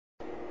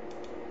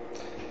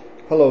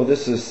Hello,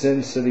 this is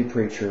Sin City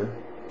Preacher.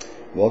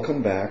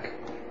 Welcome back.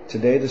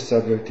 Today the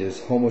subject is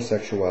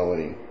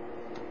homosexuality.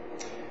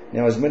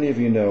 Now, as many of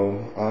you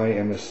know, I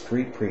am a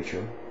street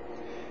preacher,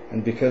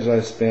 and because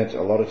I've spent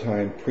a lot of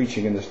time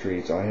preaching in the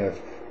streets, I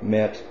have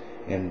met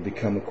and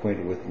become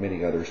acquainted with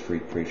many other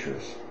street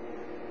preachers.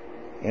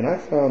 And I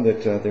found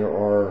that there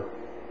are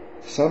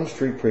some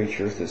street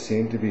preachers that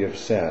seem to be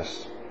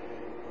obsessed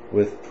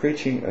with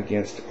preaching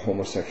against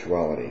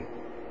homosexuality.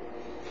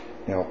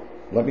 Now,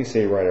 let me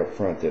say right up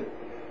front that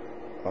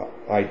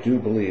I do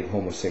believe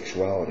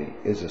homosexuality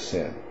is a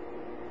sin.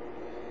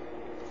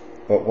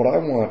 But what I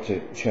want to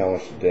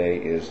challenge today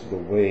is the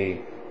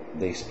way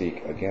they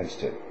speak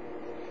against it.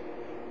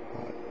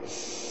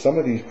 Some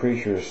of these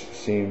preachers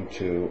seem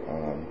to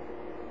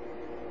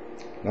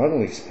not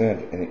only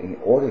spend an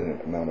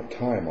inordinate amount of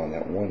time on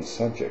that one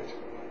subject,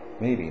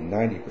 maybe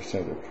 90%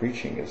 of their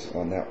preaching is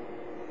on that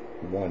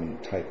one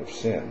type of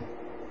sin.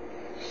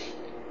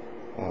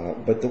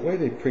 But the way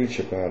they preach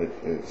about it,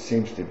 it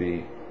seems to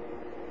be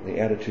the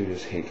attitude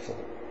is hateful,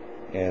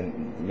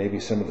 and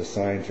maybe some of the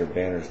signs or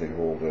banners they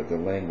hold, the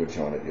language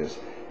on it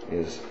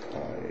is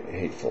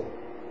hateful.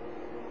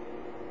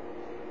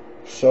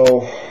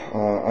 So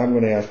I'm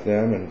going to ask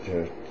them, and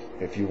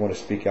if you want to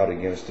speak out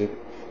against it,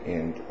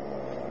 and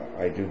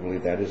I do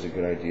believe that is a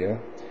good idea,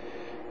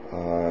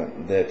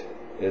 that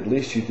at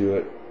least you do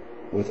it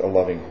with a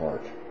loving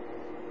heart.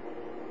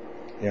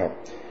 Now,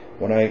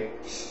 when I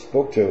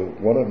spoke to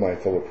one of my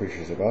fellow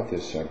preachers about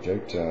this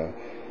subject,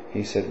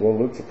 he said, well,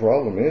 Luke, the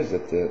problem is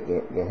that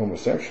the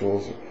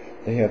homosexuals,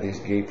 they have these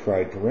gay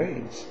pride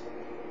parades.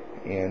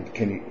 And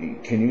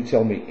can you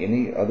tell me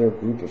any other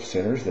group of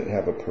sinners that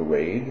have a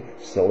parade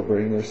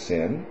celebrating their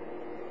sin?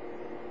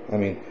 I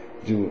mean,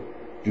 do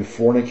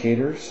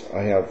fornicators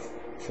have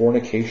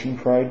fornication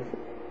pride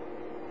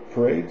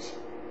parades?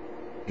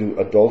 Do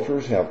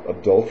adulterers have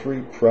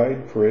adultery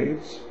pride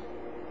parades?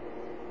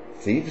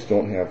 Thieves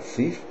don't have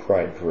thief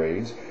pride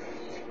parades.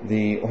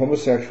 The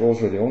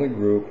homosexuals are the only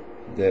group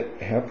that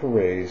have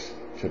parades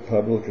to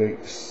publicly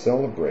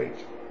celebrate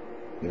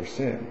their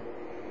sin.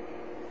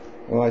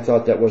 Well, I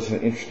thought that was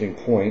an interesting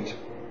point,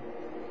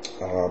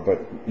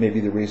 but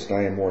maybe the reason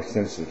I am more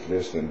sensitive to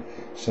this than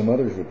some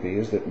others would be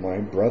is that my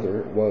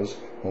brother was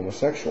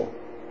homosexual.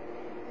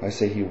 I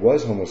say he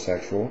was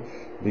homosexual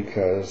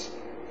because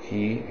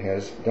he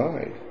has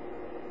died.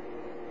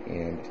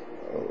 And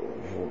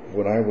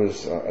when I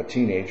was a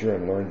teenager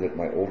and learned that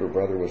my older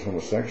brother was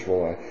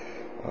homosexual,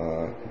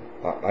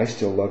 I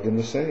still loved him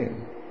the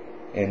same.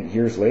 And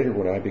years later,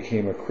 when I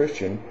became a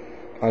Christian,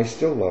 I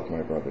still loved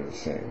my brother the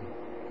same.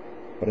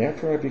 But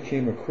after I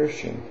became a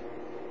Christian,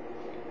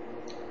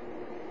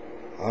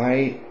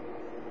 I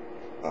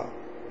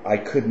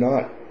could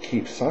not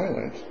keep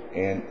silent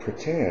and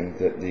pretend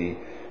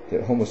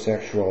that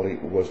homosexuality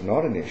was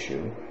not an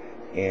issue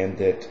and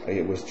that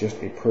it was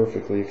just a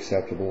perfectly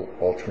acceptable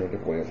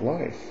alternative way of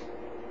life.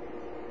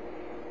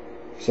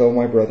 So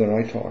my brother and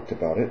I talked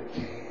about it,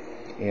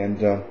 and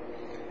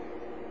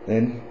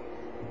then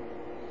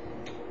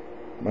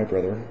my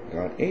brother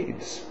got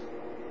AIDS.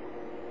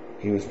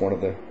 He was one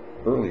of the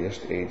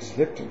earliest AIDS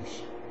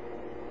victims.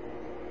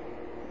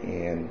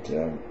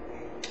 And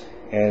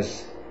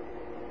as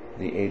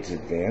the AIDS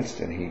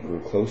advanced and he grew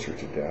closer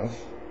to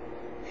death,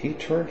 he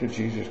turned to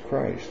Jesus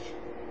Christ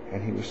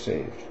and he was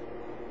saved.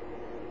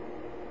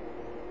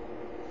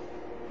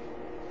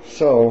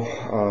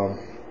 So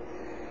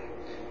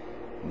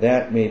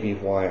that may be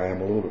why I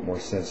am a little bit more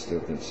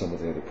sensitive than some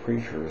of the other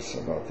preachers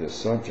about this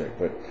subject.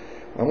 But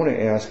I want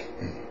to ask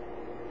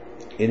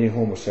any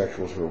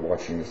homosexuals who are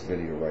watching this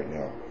video right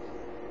now,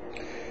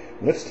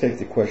 let's take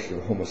the question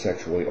of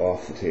homosexuality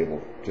off the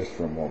table just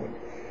for a moment.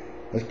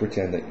 Let's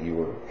pretend that you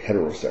were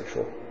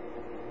heterosexual.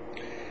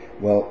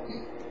 Well,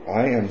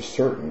 I am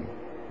certain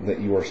that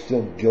you are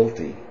still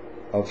guilty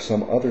of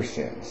some other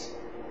sins,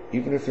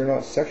 even if they're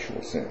not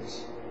sexual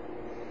sins.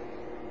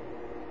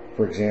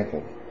 For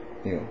example,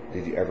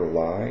 did you ever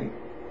lie,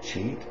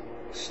 cheat,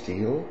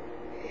 steal,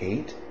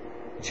 hate,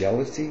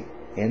 jealousy,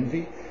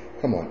 envy?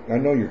 Come on, I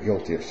know you're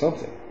guilty of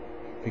something,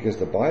 because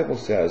the Bible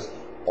says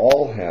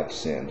all have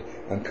sinned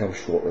and come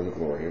short of the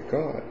glory of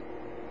God.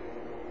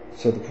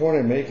 So the point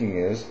I'm making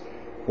is,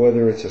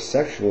 whether it's a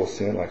sexual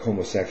sin like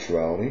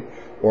homosexuality,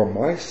 or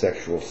my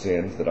sexual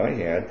sins that I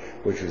had,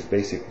 which was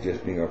basically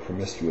just being a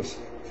promiscuous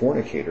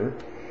fornicator,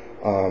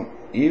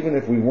 even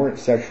if we weren't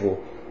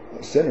sexual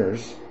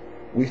sinners,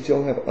 we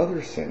still have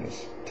other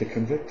sins to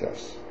convict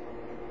us.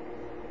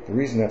 The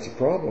reason that's a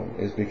problem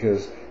is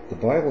because the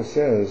Bible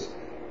says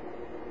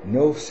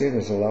no sin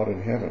is allowed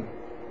in heaven.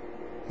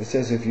 It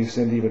says if you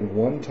sinned even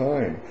one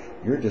time,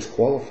 you're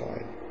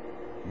disqualified.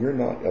 You're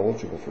not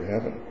eligible for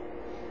heaven.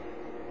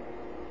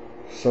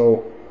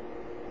 So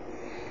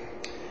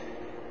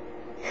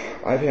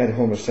I've had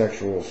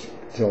homosexuals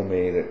tell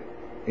me that,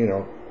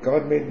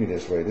 God made me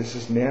this way. This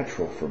is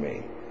natural for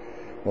me.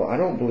 Well, I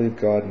don't believe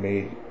God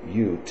made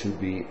you to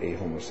be a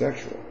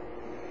homosexual.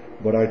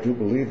 But I do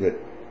believe that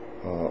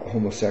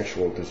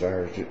homosexual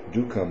desires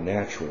do come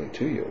naturally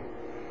to you.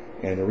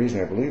 And the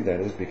reason I believe that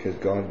is because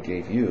God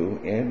gave you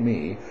and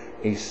me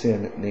a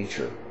sin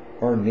nature.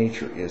 Our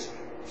nature is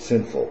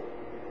sinful.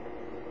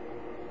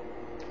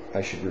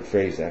 I should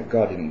rephrase that.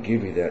 God didn't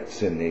give me that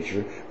sin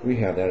nature. We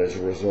have that as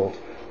a result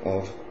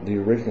of the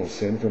original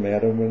sin from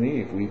Adam and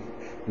Eve.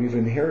 We've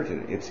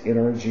inherited it. It's in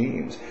our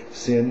genes.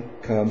 Sin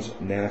comes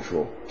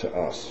natural to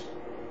us.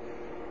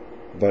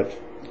 But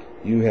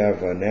you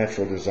have a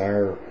natural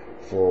desire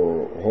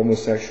for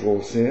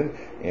homosexual sin,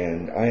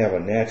 and I have a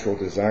natural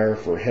desire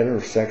for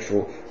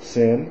heterosexual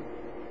sin.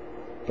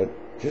 But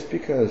just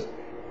because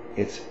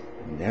it's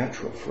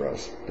natural for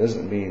us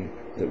doesn't mean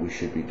that we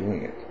should be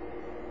doing it.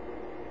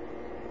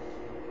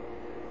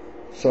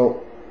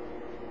 So,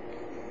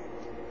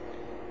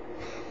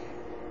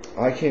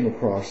 I came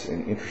across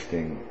an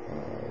interesting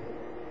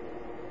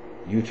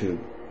YouTube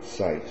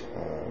site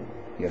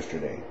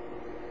yesterday,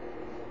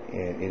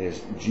 and it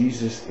is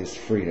Jesus is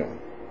Freedom.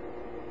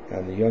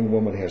 And the young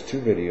woman has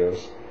two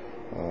videos.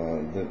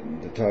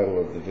 The title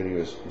of the video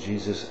is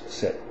Jesus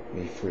Set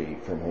Me Free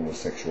from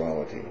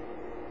Homosexuality.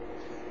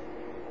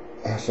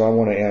 So I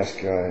want to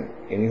ask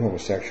any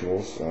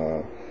homosexuals,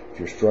 if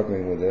you're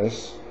struggling with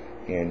this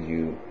and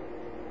you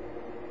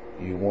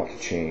want to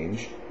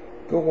change,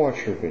 go watch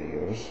her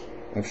videos.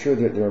 I'm sure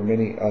that there are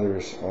many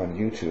others on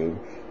YouTube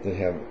that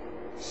have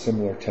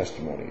similar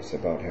testimonies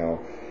about how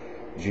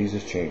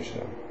Jesus changed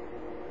them.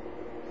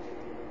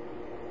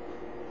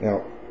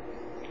 Now,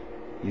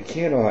 you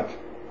cannot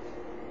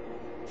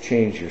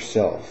change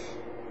yourself,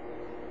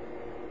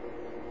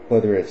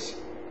 whether it's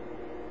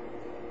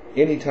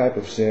any type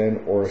of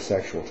sin or a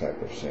sexual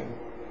type of sin.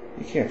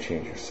 You can't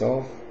change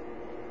yourself.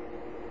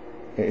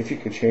 If you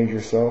could change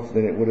yourself,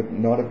 then it would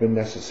not have been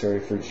necessary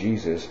for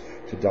Jesus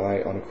to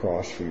die on a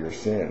cross for your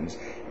sins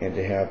and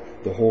to have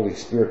the Holy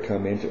Spirit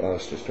come into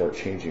us to start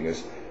changing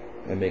us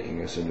and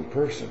making us a new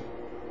person.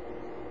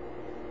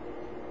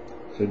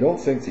 So don't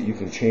think that you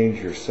can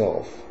change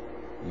yourself.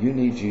 You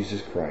need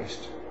Jesus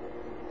Christ.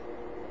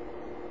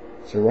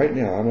 So right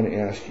now I'm going to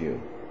ask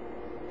you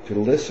to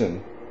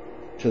listen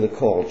to the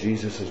call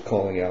Jesus is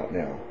calling out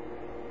now.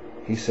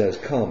 He says,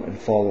 "Come and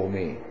follow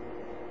me."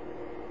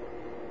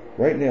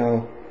 Right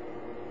now,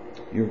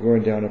 you're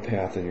going down a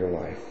path in your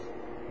life,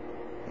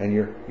 and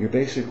you're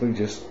basically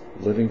just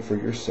living for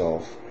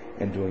yourself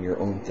and doing your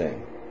own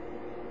thing.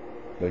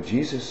 But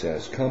Jesus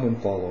says, "Come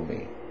and follow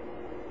me."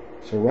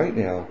 So right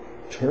now,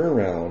 turn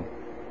around,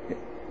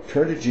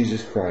 turn to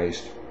Jesus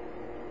Christ,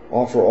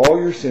 offer all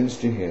your sins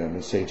to Him,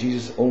 and say,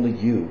 "Jesus, only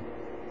you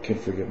can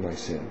forgive my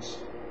sins,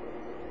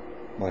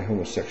 my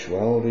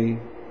homosexuality,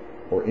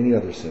 or any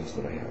other sins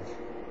that I have.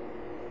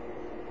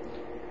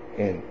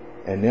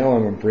 And now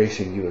I'm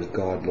embracing you as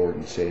God, Lord,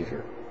 and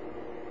Savior.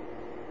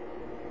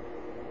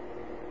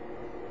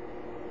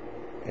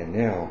 And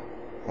now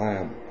I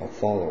am a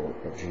follower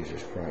of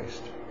Jesus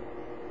Christ."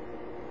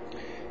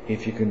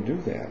 If you can do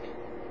that,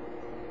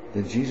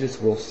 then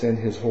Jesus will send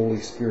His Holy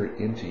Spirit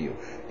into you.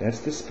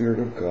 That's the Spirit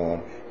of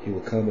God. He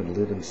will come and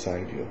live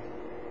inside you.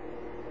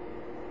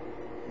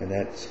 And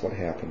that's what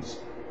happens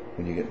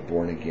when you get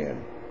born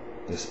again.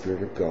 The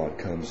Spirit of God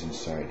comes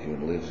inside you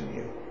and lives in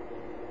you.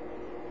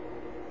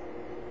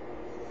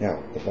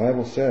 Now, the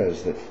Bible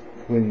says that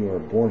when you are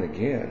born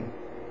again,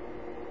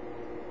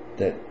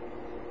 that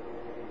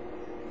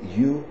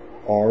you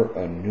are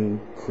a new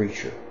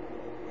creature.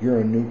 You're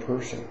a new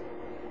person.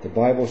 The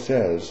Bible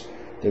says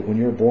that when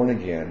you're born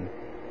again,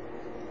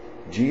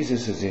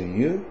 Jesus is in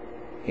you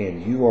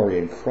and you are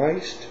in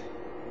Christ.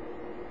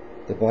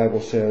 The Bible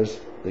says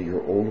that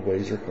your old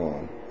ways are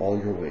gone. All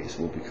your ways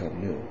will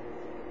become new.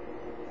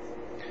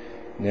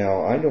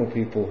 Now, I know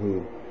people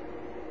who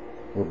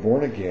were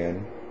born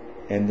again,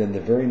 and then the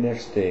very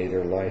next day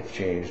their life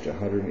changed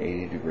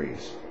 180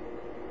 degrees.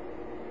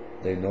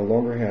 They no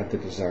longer had the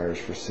desires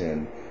for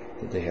sin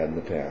that they had in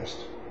the past.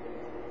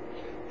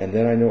 And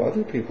then I know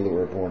other people that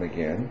were born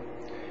again,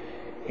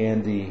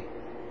 and the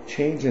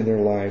change in their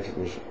lives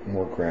was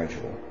more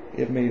gradual.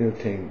 It may have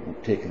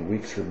taken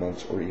weeks or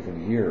months or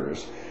even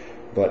years,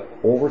 but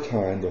over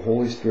time the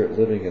Holy Spirit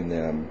living in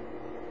them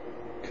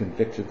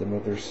convicted them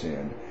of their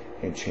sin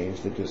and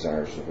changed the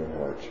desires of their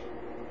heart.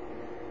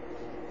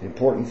 The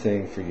important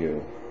thing for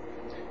you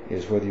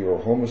is, whether you're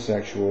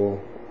homosexual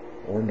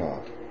or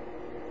not,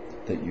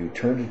 that you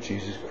turn to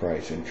Jesus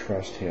Christ and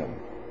trust Him.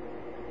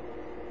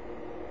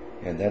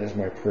 And that is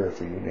my prayer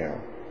for you now,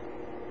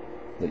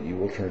 that you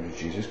will turn to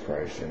Jesus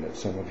Christ and that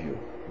some of you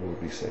will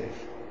be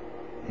saved.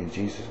 In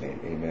Jesus' name,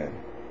 amen.